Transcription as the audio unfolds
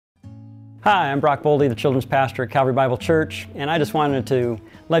Hi, I'm Brock Boldy, the children's pastor at Calvary Bible Church, and I just wanted to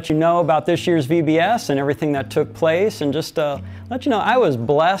let you know about this year's VBS and everything that took place, and just let you know I was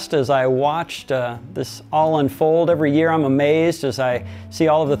blessed as I watched this all unfold. Every year I'm amazed as I see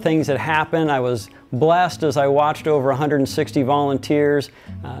all of the things that happen. I was blessed as I watched over 160 volunteers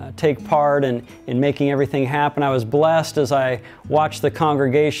take part in making everything happen. I was blessed as I watched the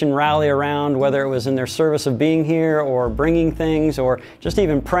congregation rally around, whether it was in their service of being here or bringing things or just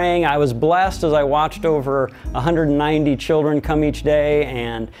even praying. I was blessed as I watched over 190 children come each day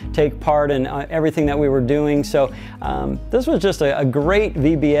and take part in everything that we were doing. So this was just a great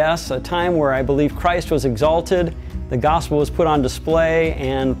VBS, a time where I believe Christ was exalted, the gospel was put on display,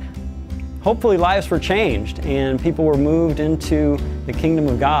 and hopefully lives were changed and people were moved into the kingdom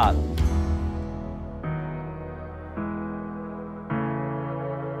of God.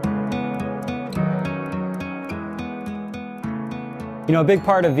 You know, a big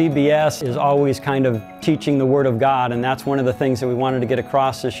part of VBS is always kind of teaching the Word of God, and that's one of the things that we wanted to get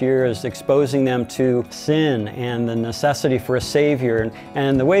across this year, is exposing them to sin and the necessity for a Savior.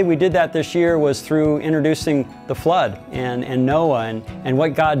 And the way we did that this year was through introducing the flood and Noah and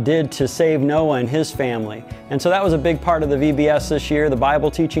what God did to save Noah and his family. And so that was a big part of the VBS this year, the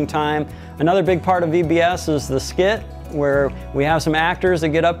Bible teaching time. Another big part of VBS is the skit, where we have some actors that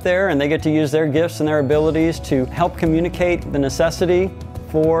get up there and they get to use their gifts and their abilities to help communicate the necessity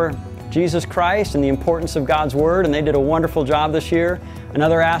for Jesus Christ and the importance of God's Word, and they did a wonderful job this year.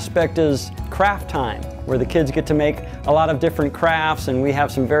 Another aspect is craft time, where the kids get to make a lot of different crafts, and we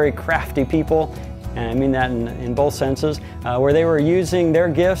have some very crafty people, and I mean that in both senses, where they were using their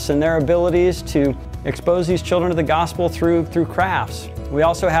gifts and their abilities to expose these children to the gospel through crafts. We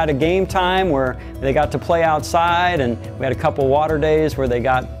also had a game time where they got to play outside, and we had a couple water days where they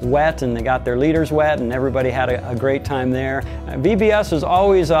got wet and they got their leaders wet, and everybody had a great time there. VBS is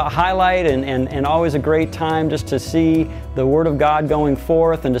always a highlight and always a great time just to see the Word of God going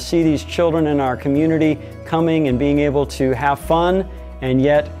forth and to see these children in our community coming and being able to have fun and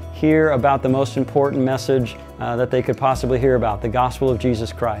yet hear about the most important message that they could possibly hear about, the gospel of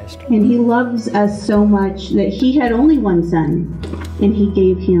Jesus Christ. And He loves us so much that He had only one Son, and He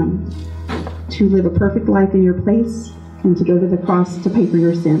gave Him to live a perfect life in your place and to go to the cross to pay for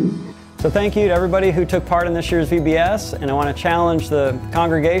your sins. So thank you to everybody who took part in this year's VBS, and I want to challenge the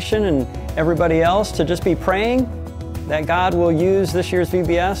congregation and everybody else to just be praying that God will use this year's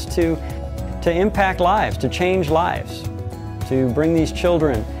VBS to impact lives, to change lives, to bring these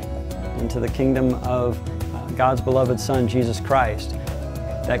children into the kingdom of God's beloved Son, Jesus Christ.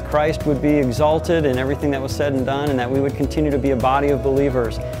 That Christ would be exalted in everything that was said and done, and that we would continue to be a body of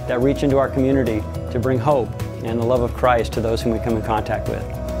believers that reach into our community to bring hope and the love of Christ to those whom we come in contact with.